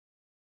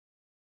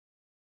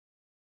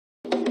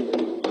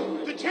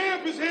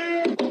champ is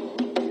here.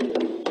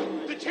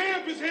 The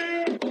champ is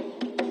here.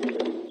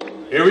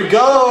 Here we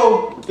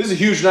go. This is a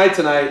huge night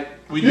tonight.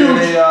 We did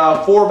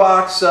a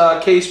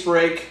 4-box case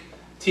break,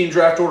 team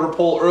draft order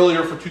poll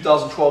earlier for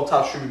 2012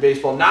 Topps Tribute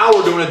Baseball. Now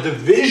we're doing a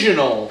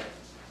divisional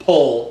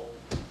poll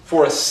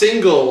for a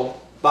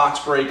single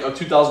box break of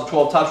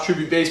 2012 Topps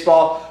Tribute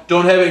Baseball.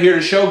 Don't have it here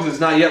to show because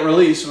it's not yet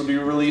released. It'll be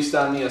released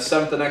on the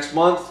 7th of next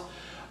month.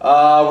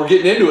 We're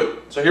getting into it.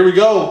 So here we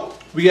go.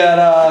 We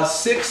got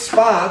 6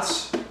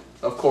 spots,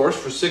 of course,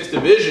 for 6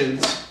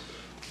 divisions.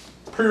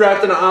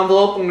 Pre-wrapped in an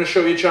envelope. I'm going to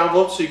show you each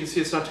envelope so you can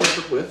see it's not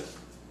tampered with.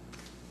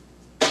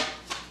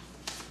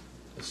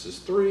 This is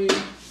 3,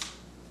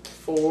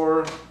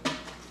 4,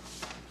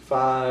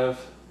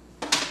 5,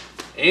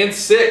 and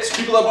 6.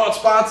 People that bought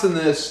spots in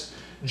this.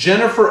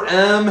 Jennifer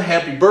M,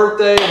 happy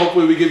birthday.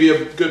 Hopefully we give you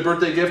a good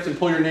birthday gift and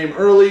pull your name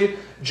early.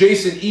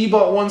 Jason E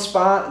bought 1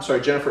 spot. I'm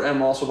sorry, Jennifer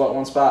M also bought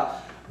 1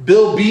 spot.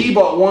 Bill B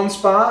bought 1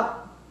 spot.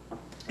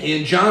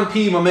 And John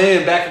P, my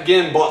man, back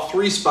again, bought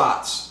 3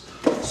 spots.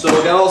 So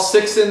we got all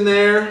 6 in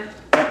there.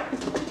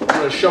 I'm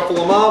going to shuffle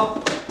them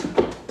up,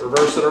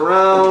 reverse it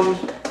around.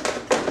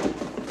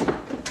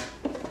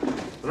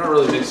 I'm not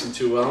really mixing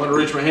too well. I'm going to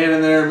reach my hand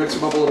in there and mix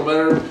them up a little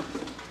better.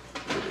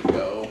 There we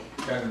go.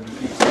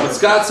 When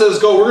Scott says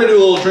go, we're going to do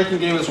a little drinking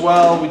game as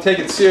well. We take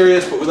it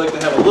serious, but we like to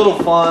have a little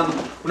fun.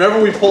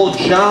 Whenever we pull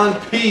John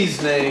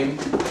P's name,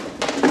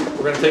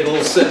 we're going to take a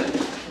little sip.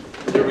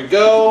 Here we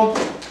go.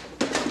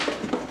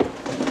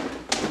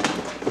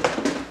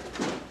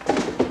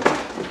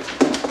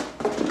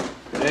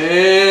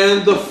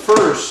 And the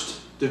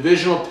first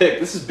divisional pick,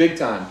 this is big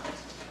time,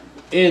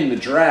 in the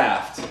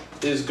draft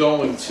is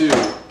going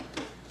to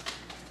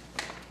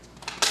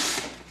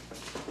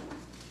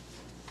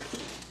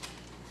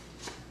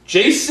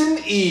Jason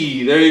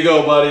E. There you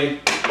go,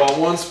 buddy. Bought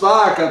 1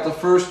 spot, got the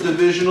first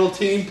divisional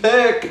team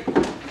pick.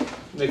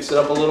 Mix it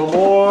up a little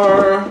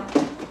more.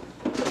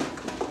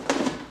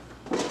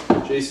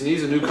 Jason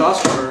E's a new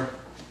customer.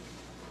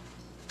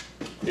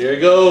 Here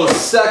you go,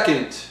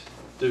 second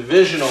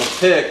divisional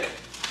pick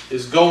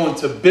is going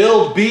to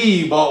Bill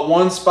B. Bought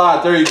 1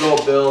 spot. There you go,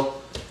 Bill.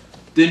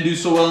 Didn't do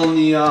so well in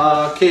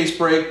the case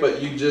break, but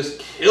you just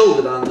killed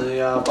it on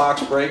the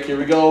box break. Here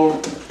we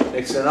go.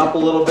 Mixing it up a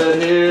little bit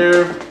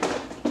here.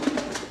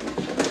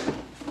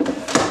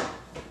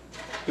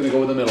 Gonna go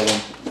with the middle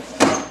one.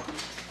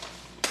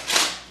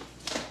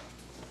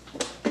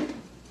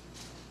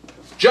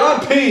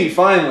 John P.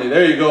 Finally.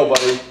 There you go,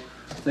 buddy.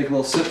 Take a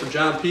little sip for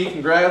John P.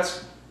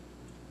 Congrats.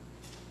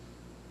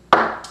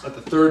 At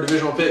the 3rd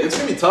divisional pick. It's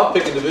going to be tough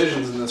picking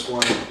divisions in this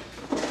one.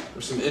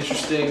 There's some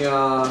interesting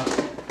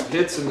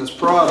hits in this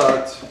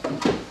product.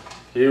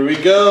 Here we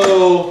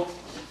go.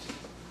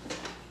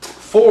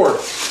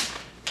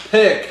 4th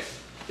pick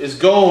is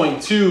going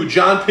to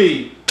John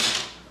P.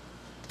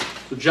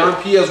 So John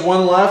P has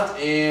 1 left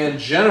and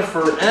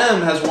Jennifer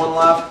M has 1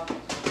 left.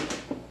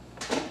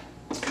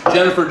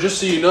 Jennifer, just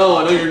so you know,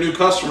 I know you're a new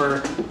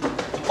customer,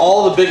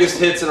 all the biggest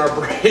hits in our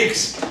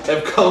breaks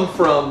have come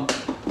from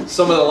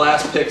some of the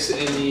last picks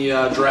in the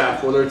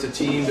draft, whether it's a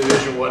team,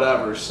 division,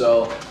 whatever.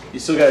 So you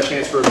still got a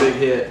chance for a big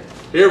hit.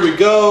 Here we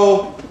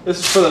go. This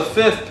is for the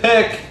 5th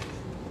pick.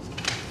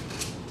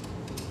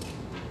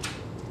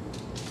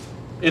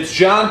 It's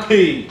John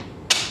P.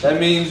 That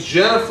means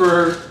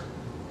Jennifer,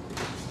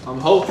 I'm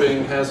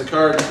hoping, has a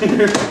card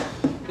here,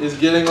 is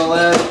getting the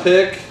last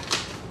pick.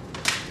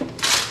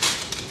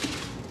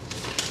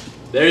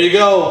 There you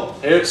go.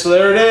 So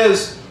there it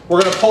is.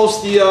 We're going to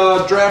post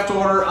the draft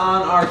order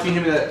on our, can you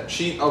hand me that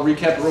sheet? I'll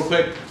recap it real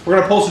quick. We're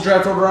going to post the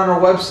draft order on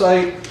our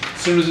website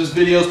as soon as this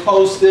video is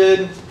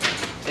posted.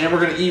 And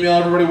we're going to email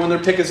everybody when their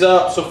pick is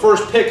up. So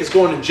first pick is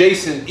going to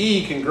Jason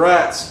E.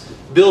 Congrats.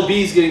 Bill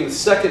B is getting the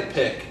 2nd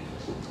pick.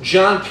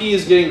 John P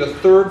is getting the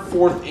 3rd,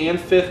 4th, and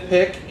 5th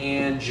pick.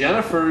 And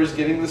Jennifer is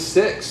getting the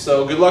 6th.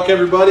 So good luck,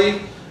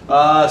 everybody.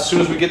 As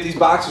soon as we get these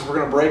boxes, we're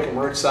going to break them.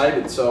 We're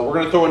excited. So we're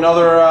going to throw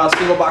another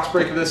single box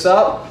break of this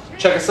up.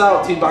 Check us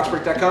out,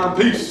 teamboxbreak.com.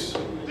 Peace.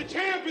 The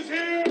champ is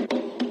here.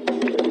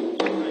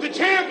 The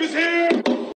champ is here.